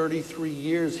those 33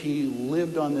 years, he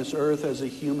lived on this earth as a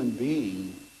human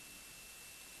being.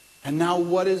 And now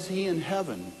what is he in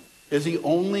heaven? Is he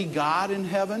only God in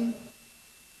heaven?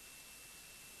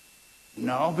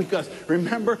 No, because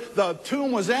remember, the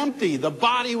tomb was empty. The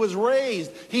body was raised.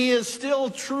 He is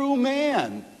still true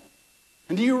man.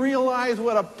 And do you realize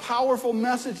what a powerful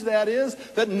message that is?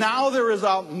 That now there is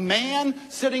a man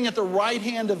sitting at the right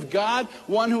hand of God,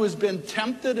 one who has been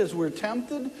tempted as we're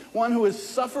tempted, one who has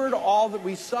suffered all that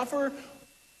we suffer,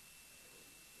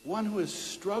 one who has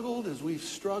struggled as we've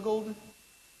struggled,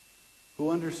 who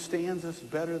understands us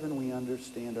better than we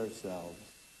understand ourselves.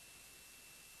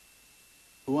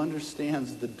 who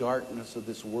understands the darkness of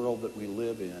this world that we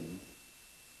live in.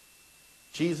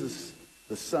 Jesus,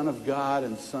 the Son of God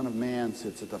and Son of Man,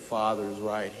 sits at the Father's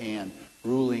right hand,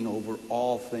 ruling over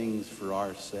all things for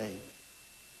our sake.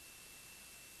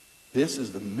 This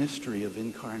is the mystery of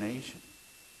incarnation.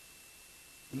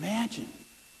 Imagine.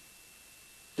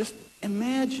 Just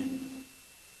imagine.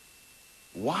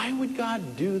 Why would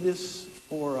God do this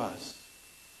for us?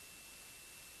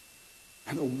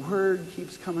 And the word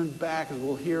keeps coming back, as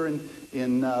we'll hear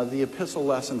in the epistle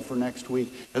lesson for next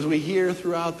week. As we hear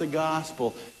throughout the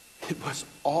gospel, it was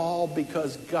all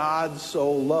because God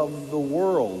so loved the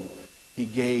world, he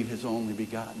gave his only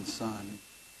begotten Son.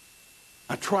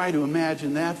 Now try to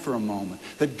imagine that for a moment.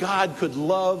 That God could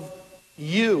love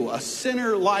you, a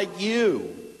sinner like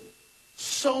you,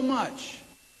 so much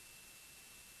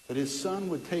that his Son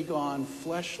would take on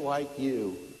flesh like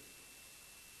you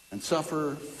and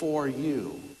suffer for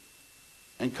you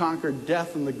and conquer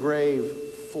death and the grave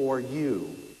for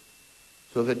you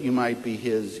so that you might be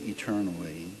his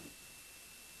eternally.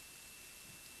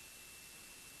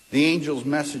 The angel's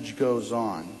message goes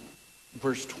on.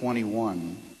 Verse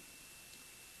 21.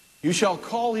 You shall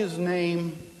call his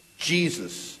name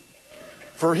Jesus,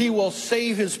 for he will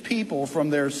save his people from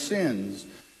their sins.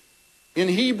 In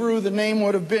Hebrew, the name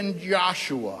would have been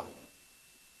Joshua.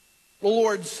 The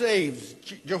Lord saves.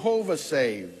 Jehovah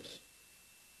saves.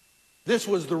 This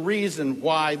was the reason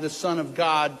why the Son of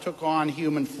God took on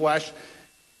human flesh,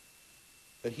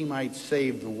 that he might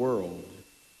save the world.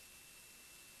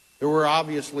 There were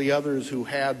obviously others who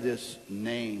had this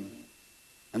name,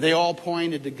 and they all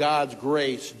pointed to God's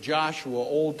grace. Joshua,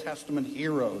 Old Testament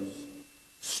heroes,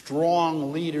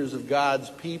 strong leaders of God's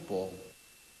people.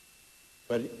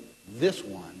 But this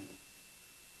one,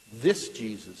 this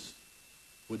Jesus,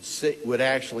 would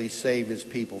actually save his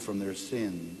people from their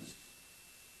sins.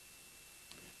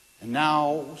 And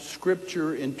now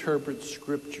Scripture interprets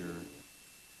Scripture.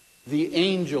 The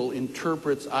angel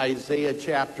interprets Isaiah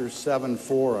chapter 7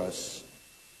 for us.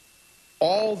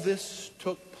 All this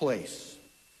took place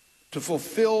to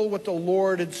fulfill what the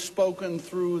Lord had spoken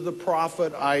through the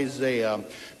prophet Isaiah.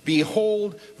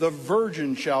 Behold, the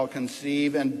virgin shall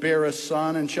conceive and bear a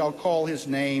son, and shall call his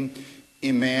name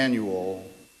Emmanuel.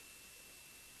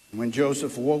 When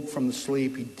Joseph woke from the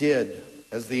sleep, he did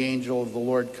as the angel of the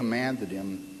Lord commanded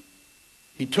him.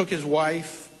 He took his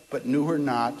wife, but knew her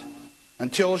not,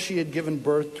 until she had given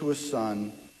birth to a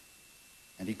son,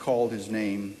 and he called his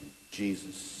name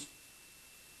Jesus.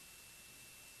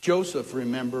 Joseph,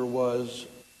 remember, was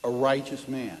a righteous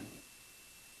man.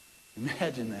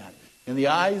 Imagine that. In the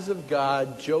eyes of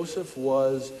God, Joseph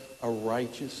was a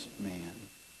righteous man.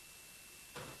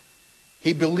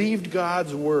 He believed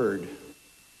God's word.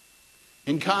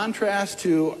 In contrast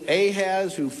to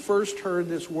Ahaz, who first heard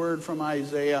this word from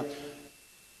Isaiah,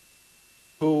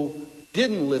 who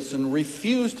didn't listen,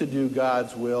 refused to do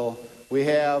God's will, we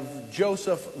have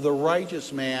Joseph, the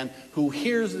righteous man, who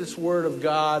hears this word of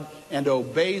God and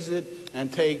obeys it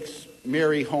and takes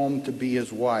Mary home to be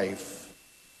his wife.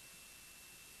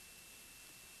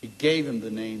 He gave him the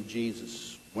name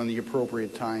Jesus when the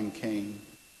appropriate time came.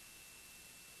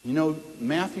 You know,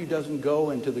 Matthew doesn't go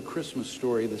into the Christmas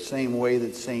story the same way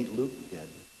that St. Luke did.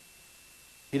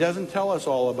 He doesn't tell us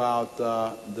all about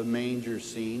the manger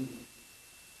scene.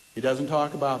 He doesn't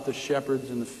talk about the shepherds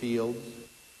in the fields.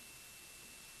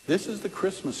 This is the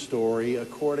Christmas story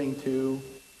according to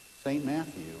St.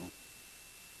 Matthew.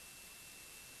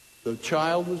 The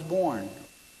child was born.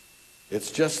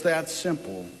 It's just that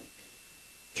simple.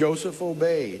 Joseph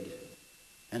obeyed,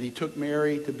 and he took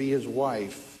Mary to be his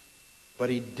wife, but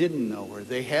he didn't know her.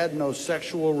 They had no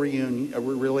sexual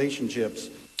relationships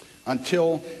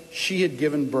until she had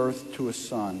given birth to a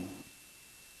son.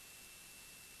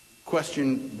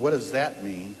 Question, what does that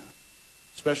mean?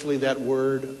 Especially that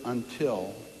word,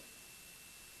 until.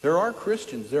 There are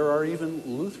Christians, there are even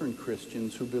Lutheran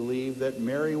Christians who believe that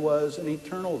Mary was an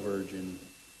eternal virgin,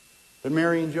 that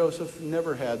Mary and Joseph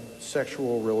never had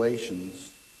sexual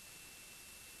relations.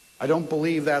 I don't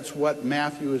believe that's what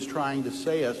Matthew is trying to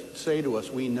say to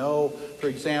us. We know, for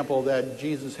example, that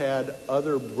Jesus had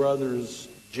other brothers,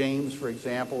 James, for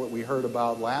example, that we heard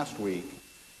about last week.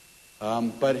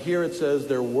 But here it says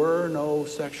there were no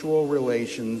sexual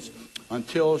relations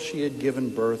until she had given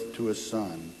birth to a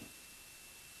son.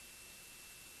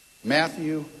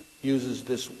 Matthew uses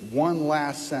this one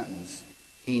last sentence.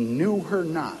 He knew her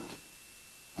not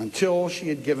until she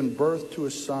had given birth to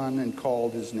a son and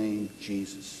called his name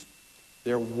Jesus.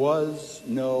 There was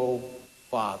no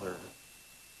father.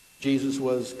 Jesus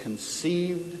was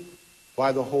conceived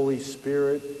by the Holy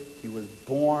Spirit. He was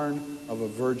born of a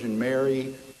Virgin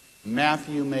Mary.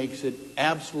 Matthew makes it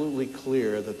absolutely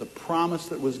clear that the promise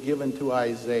that was given to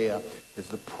Isaiah is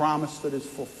the promise that is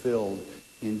fulfilled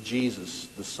in Jesus,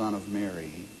 the Son of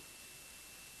Mary.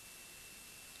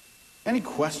 Any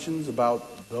questions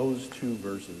about those two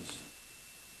verses?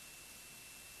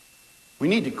 We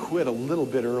need to quit a little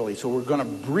bit early, so we're going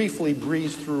to briefly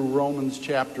breeze through Romans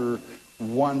chapter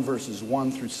 1, verses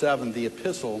 1 through 7, the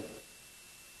epistle,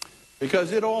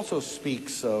 because it also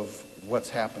speaks of what's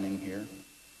happening here.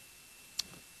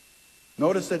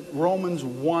 Notice that Romans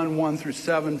 1, 1 through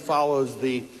 7 follows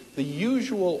the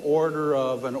usual order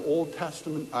of an Old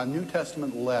Testament, a New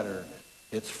Testament letter.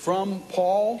 It's from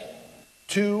Paul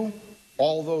to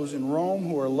all those in Rome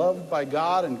who are loved by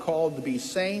God and called to be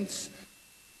saints.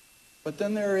 But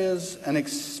then there is an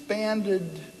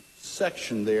expanded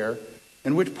section there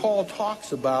in which Paul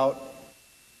talks about,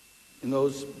 in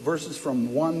those verses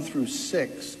from 1 through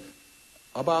 6,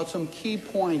 about some key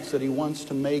points that he wants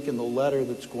to make in the letter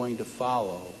that's going to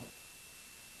follow.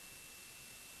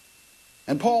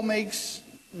 And Paul makes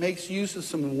use of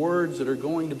some words that are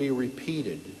going to be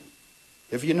repeated.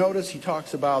 If you notice, he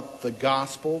talks about the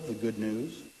gospel, the good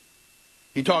news.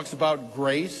 He talks about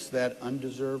grace, that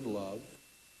undeserved love.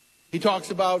 He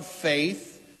talks about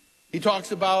faith. He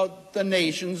talks about the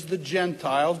nations, the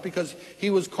Gentiles, because he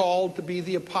was called to be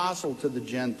the apostle to the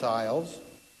Gentiles.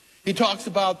 He talks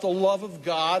about the love of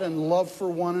God and love for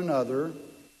one another.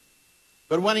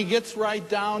 But when he gets right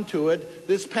down to it,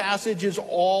 this passage is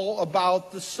all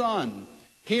about the Son.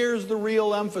 Here's the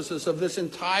real emphasis of this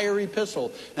entire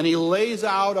epistle. And he lays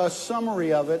out a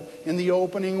summary of it in the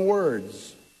opening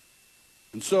words.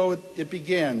 And so it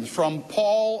begins. From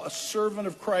Paul, a servant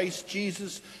of Christ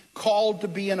Jesus, called to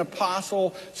be an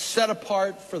apostle, set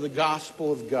apart for the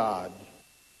gospel of God,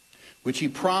 which he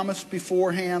promised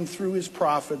beforehand through his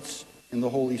prophets in the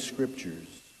Holy Scriptures,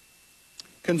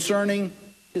 concerning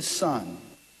his Son.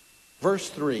 Verse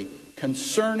 3,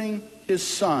 concerning his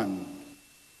Son,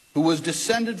 who was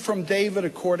descended from David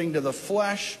according to the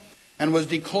flesh, and was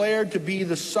declared to be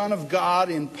the Son of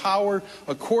God in power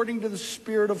according to the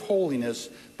Spirit of holiness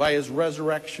by his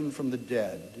resurrection from the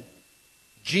dead.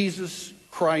 Jesus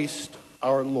Christ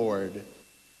our Lord,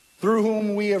 through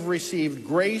whom we have received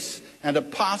grace and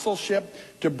apostleship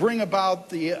to bring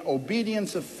about the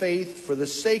obedience of faith for the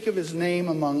sake of his name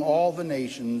among all the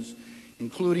nations,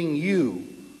 including you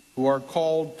who are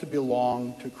called to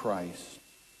belong to Christ.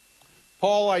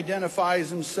 Paul identifies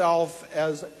himself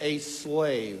as a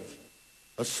slave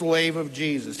of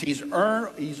Jesus. He's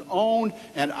owned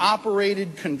and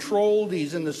operated, controlled.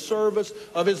 He's in the service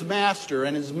of his master,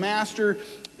 and his master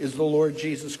is the Lord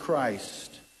Jesus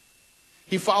Christ.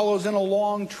 He follows in a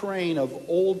long train of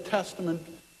Old Testament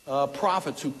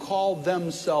prophets who called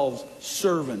themselves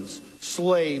servants,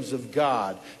 slaves of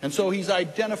God. And so he's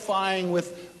identifying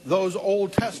with those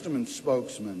Old Testament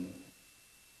spokesmen.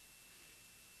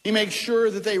 He makes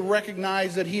sure that they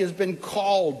recognize that he has been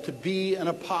called to be an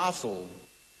apostle.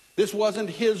 This wasn't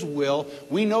his will.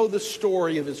 We know the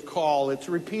story of his call. It's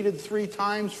repeated 3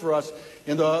 times for us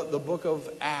in the book of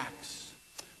Acts.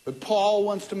 But Paul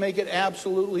wants to make it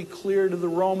absolutely clear to the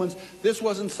Romans, this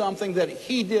wasn't something that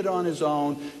he did on his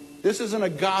own. This isn't a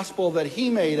gospel that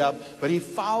he made up, but he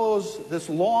follows this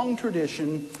long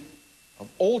tradition of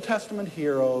Old Testament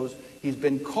heroes. He's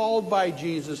been called by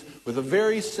Jesus with the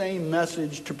very same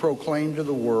message to proclaim to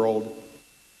the world.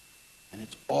 And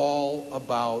it's all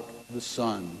about the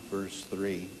Son, verse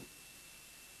 3.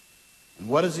 And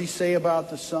what does he say about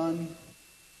the Son?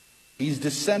 He's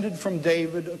descended from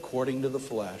David according to the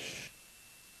flesh.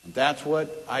 And that's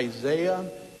what Isaiah,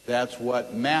 that's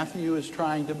what Matthew is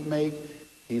trying to make.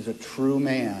 He's a true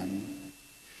man.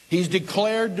 He's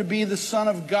declared to be the Son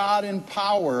of God in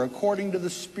power according to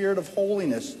the Spirit of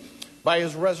holiness by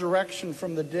his resurrection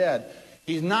from the dead.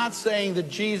 He's not saying that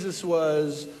Jesus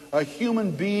was a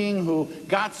human being who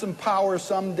got some power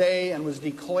someday and was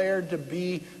declared to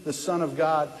be the Son of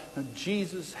God. No,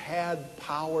 Jesus had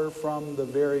power from the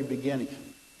very beginning,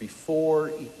 before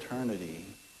eternity.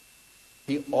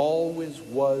 He always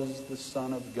was the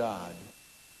Son of God.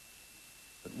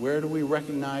 But where do we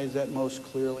recognize that most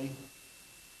clearly?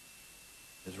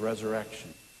 His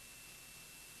resurrection.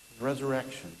 His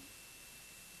resurrection.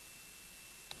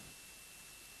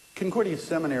 Concordia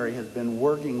Seminary has been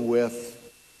working with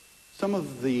some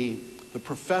of the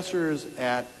professors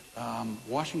at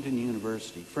Washington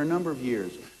University for a number of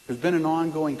years. There's been an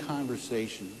ongoing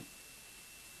conversation.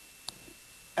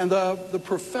 And the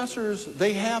professors,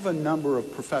 they have a number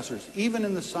of professors, even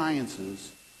in the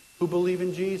sciences, who believe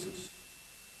in Jesus.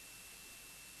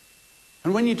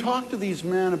 And when you talk to these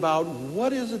men about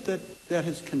what is it that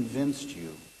has convinced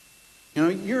you, You know,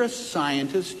 you're a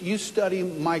scientist. You study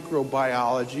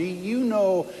microbiology. You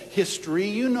know history.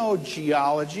 You know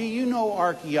geology. You know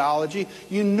archaeology.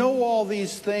 You know all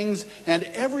these things. And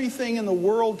everything in the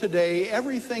world today,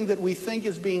 everything that we think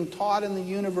is being taught in the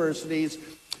universities,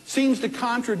 seems to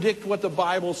contradict what the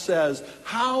Bible says.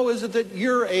 How is it that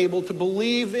you're able to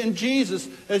believe in Jesus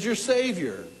as your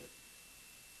Savior?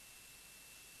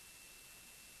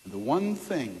 The one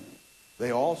thing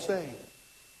they all say,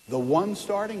 the one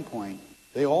starting point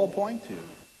they all point to,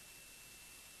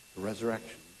 the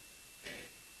resurrection.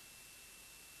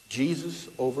 Jesus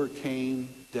overcame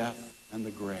death and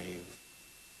the grave.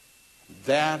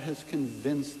 That has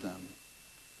convinced them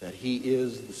that he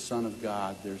is the Son of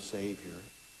God, their Savior.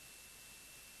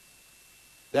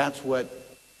 That's what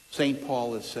St.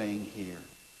 Paul is saying here.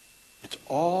 It's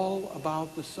all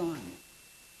about the Son,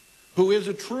 who is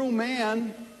a true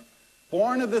man,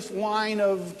 born of this line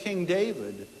of King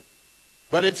David.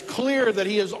 But it's clear that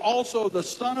he is also the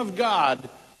Son of God.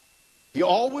 He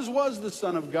always was the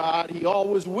Son of God. He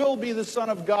always will be the Son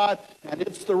of God. And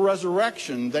it's the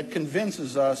resurrection that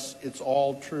convinces us it's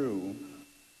all true.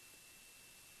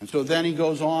 And so then he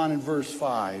goes on in verse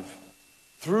 5.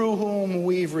 Through whom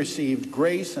we've received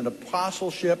grace and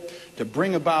apostleship to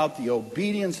bring about the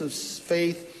obedience of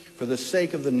faith for the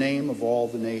sake of the name of all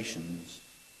the nations.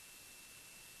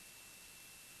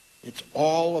 It's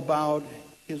all about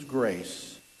his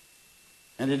grace.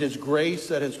 And it is grace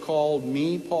that has called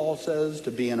me, Paul says,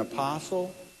 to be an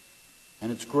apostle.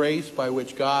 And it's grace by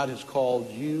which God has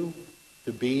called you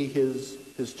to be his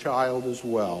child as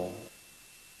well.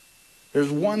 There's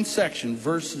one section,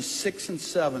 verses 6 and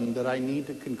 7, that I need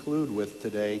to conclude with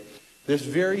today. This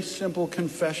very simple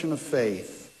confession of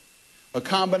faith. A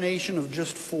combination of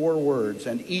just 4 words,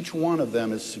 and each one of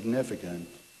them is significant.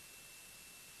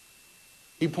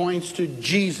 He points to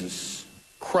Jesus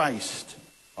Christ,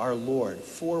 our Lord.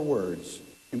 4 words.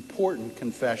 Important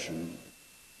confession.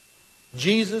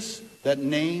 Jesus, that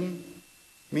name,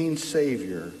 means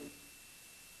Savior.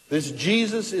 This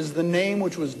Jesus is the name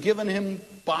which was given him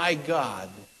by God.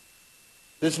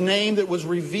 This name that was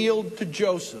revealed to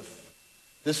Joseph.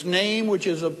 This name which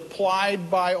is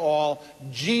applied by all.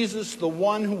 Jesus, the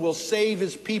one who will save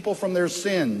his people from their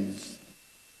sins.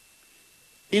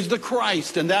 He's the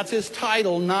Christ, and that's his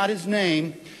title, not his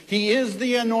name. He is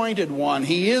the Anointed One.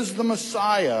 He is the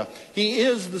Messiah. He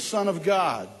is the Son of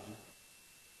God.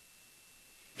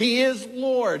 He is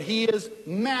Lord. He is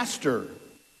Master.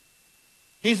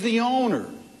 He's the owner.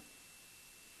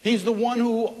 He's the one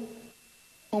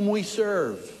whom we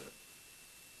serve.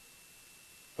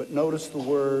 But notice the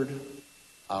word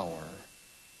our.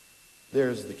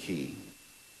 There's the key.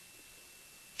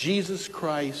 Jesus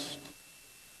Christ,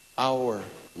 our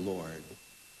Lord.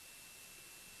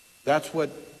 That's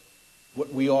what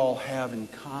we all have in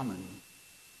common.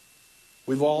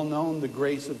 We've all known the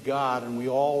grace of God, and we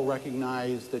all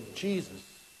recognize that Jesus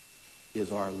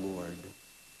is our Lord.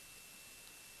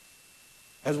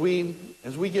 As we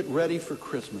get ready for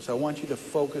Christmas, I want you to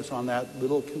focus on that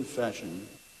little confession.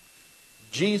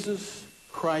 Jesus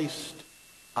Christ,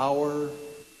 our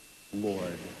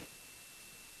Lord.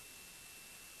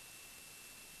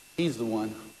 He's the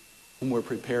one whom we're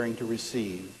preparing to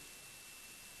receive.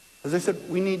 As I said,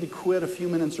 we need to quit a few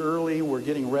minutes early. We're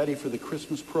getting ready for the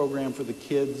Christmas program for the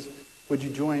kids. Would you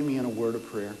join me in a word of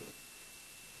prayer?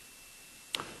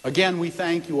 Again, we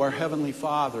thank you, our Heavenly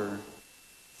Father,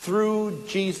 through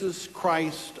Jesus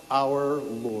Christ our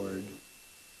Lord.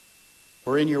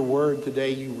 For in your word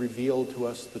today you reveal to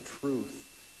us the truth.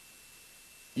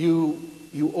 You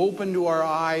open to our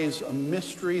eyes a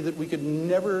mystery that we could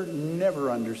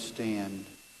never understand.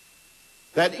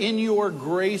 That in your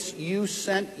grace you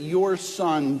sent your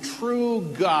Son, true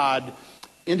God,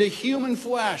 into human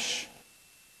flesh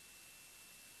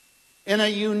in a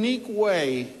unique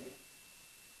way,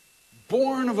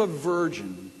 born of a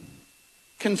virgin,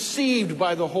 conceived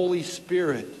by the Holy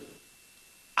Spirit,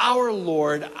 our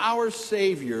Lord, our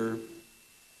Savior.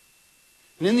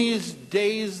 And in these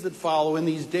days that follow, in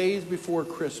these days before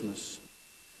Christmas,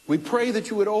 we pray that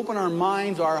you would open our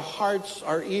minds, our hearts,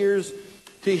 our ears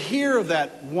to hear of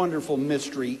that wonderful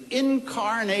mystery,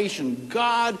 incarnation,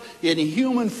 God in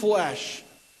human flesh.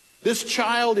 This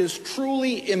child is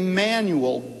truly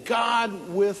Emmanuel, God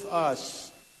with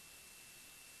us.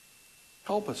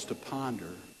 Help us to ponder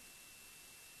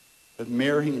that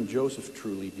Mary and Joseph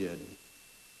truly did.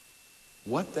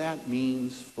 What that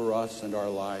means for us and our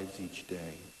lives each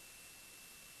day.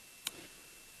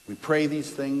 We pray these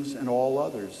things and all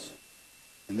others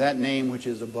in that name which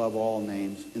is above all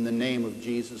names. In the name of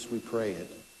Jesus we pray it.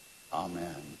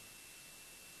 Amen.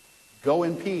 Go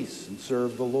in peace and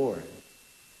serve the Lord.